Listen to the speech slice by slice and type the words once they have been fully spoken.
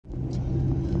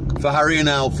for Harry and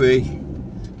Alfie.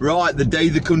 Right, the day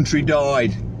the country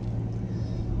died.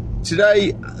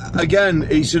 Today, again,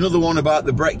 it's another one about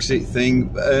the Brexit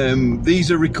thing.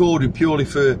 These are recorded purely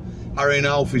for Harry and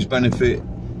Alfie's benefit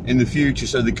in the future,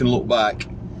 so they can look back.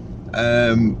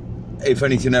 If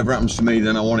anything ever happens to me,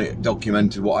 then I want it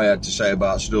documented, what I had to say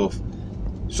about stuff.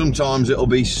 Sometimes it'll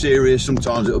be serious,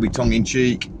 sometimes it'll be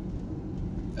tongue-in-cheek.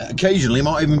 Occasionally it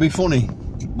might even be funny.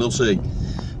 We'll see.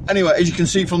 Anyway, as you can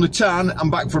see from the tan, I'm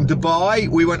back from Dubai.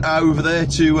 We went over there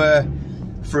to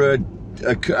for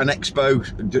an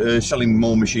expo selling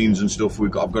more machines and stuff.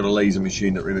 I've got a laser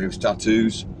machine that removes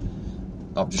tattoos.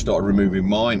 I've just started removing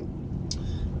mine.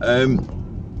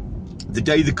 The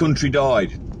day the country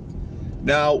died.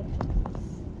 Now,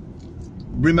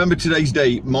 remember today's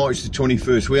date, March the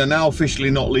 21st. We are now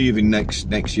officially not leaving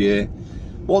next year.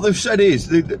 What they've said is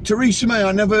that Theresa May,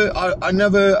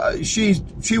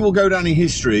 she will go down in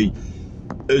history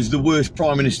as the worst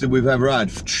prime minister we've ever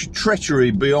had. Treachery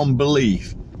beyond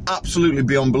belief, absolutely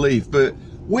beyond belief. But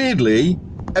weirdly,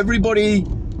 everybody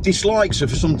dislikes her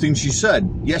for something she said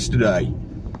yesterday.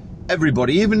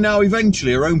 Everybody, even now,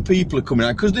 eventually her own people are coming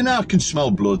out because they now can smell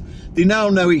blood. They now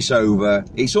know it's over.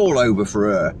 It's all over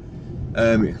for her.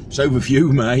 It's over for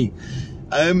you, May.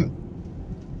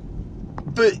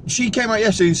 But she came out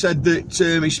yesterday and said that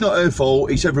it's not her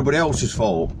fault, it's everybody else's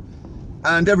fault.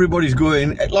 And everybody's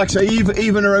going, like I say,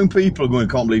 even her own people are going,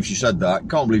 can't believe she said that,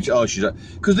 can't believe she said,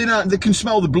 because they can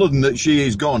smell the blood and that she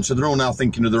is gone, so they're all now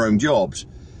thinking of their own jobs.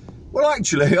 Well,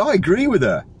 actually, I agree with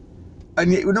her.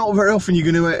 And not very often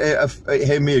you're going to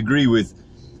hear me agree.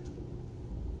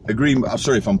 I'm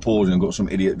sorry if I'm pausing, I've got some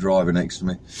idiot driver next to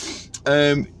me.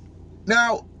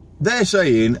 Now, they're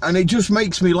saying, and it just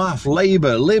makes me laugh,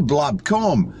 Labour, Lib Lab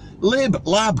Con.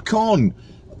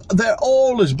 They're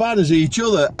all as bad as each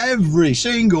other, every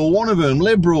single one of them.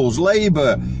 Liberals,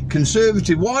 Labour,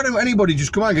 Conservative. Why don't anybody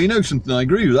just come out and go, you know something, I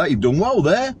agree with that, you've done well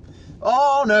there.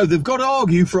 Oh no, they've got to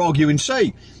argue for arguing's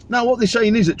sake. Now what they're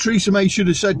saying is that Theresa May should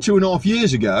have said 2.5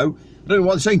 years ago, I don't know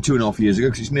why they're saying 2.5 years ago,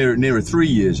 because it's nearer 3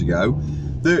 years ago,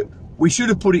 that we should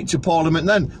have put it to Parliament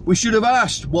then. We should have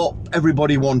asked what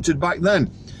everybody wanted back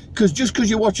then. Because just because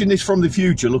you're watching this from the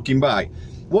future, looking back,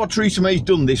 what Theresa May's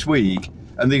done this week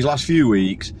and these last few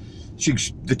weeks,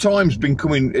 the time's been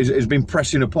has been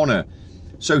pressing upon her.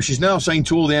 So she's now saying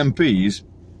to all the MPs,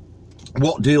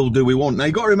 what deal do we want? Now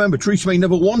you've got to remember, Theresa May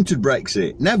never wanted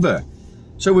Brexit, never.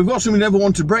 So we've got somebody who never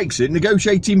wanted Brexit,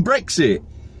 negotiating Brexit.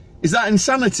 Is that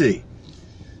insanity?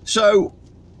 So,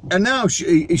 and now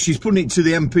she's putting it to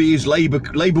the MPs, Labour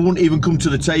wouldn't even come to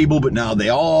the table, but now they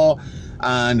are.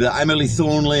 And Emily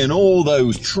Thornley and all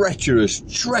those treacherous,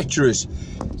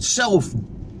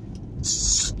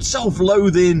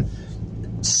 self-loathing,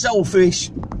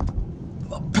 selfish,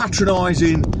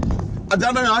 patronising. I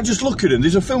don't know, I just look at them.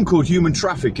 There's a film called Human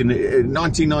Traffic in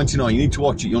 1999. You need to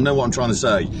watch it, you'll know what I'm trying to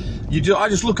say. I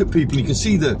just look at people and you can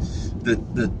see the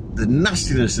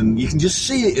nastiness, and you can just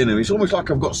see it in them. It's almost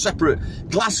like I've got separate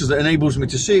glasses that enables me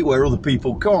to see it where other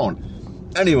people can't.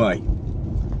 Anyway,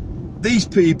 these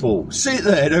people sit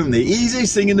there, don't they?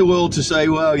 Easiest thing in the world to say,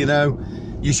 well, you know,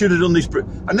 you should have done this.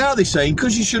 And now they're saying,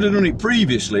 because you should have done it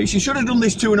previously, she should have done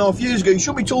this 2.5 years ago. You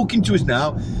shouldn't be talking to us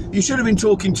now. You should have been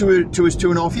talking to us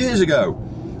 2.5 years ago.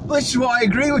 Well, this is why I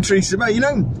agree with Theresa May. You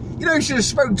know, you should have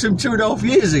spoken to him 2.5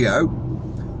 years ago.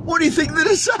 What do you think they'd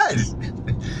have said?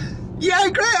 Yeah,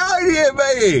 great idea,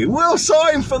 mate. We'll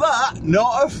sign for that.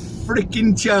 Not a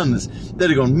freaking chance.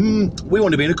 They'd have gone, we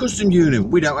want to be in a customs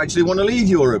union. We don't actually want to leave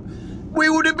Europe. We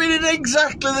would have been in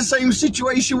exactly the same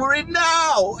situation we're in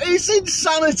now. It's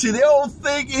insanity. The whole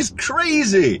thing is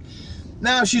crazy.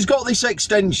 Now, she's got this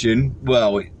extension.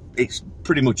 Well, it's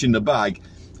pretty much in the bag.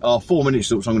 4 minutes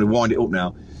up, so I'm going to wind it up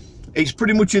now. It's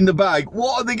pretty much in the bag.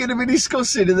 What are they going to be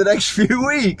discussing in the next few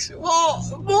weeks?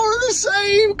 What? More of the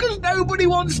same, because nobody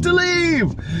wants to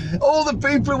leave. All the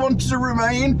people who want to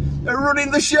remain are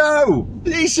running the show.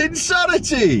 It's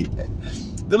insanity.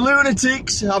 The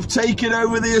lunatics have taken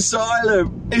over the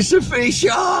asylum. It's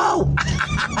official.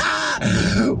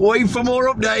 Wait for more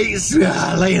updates.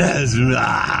 Laters.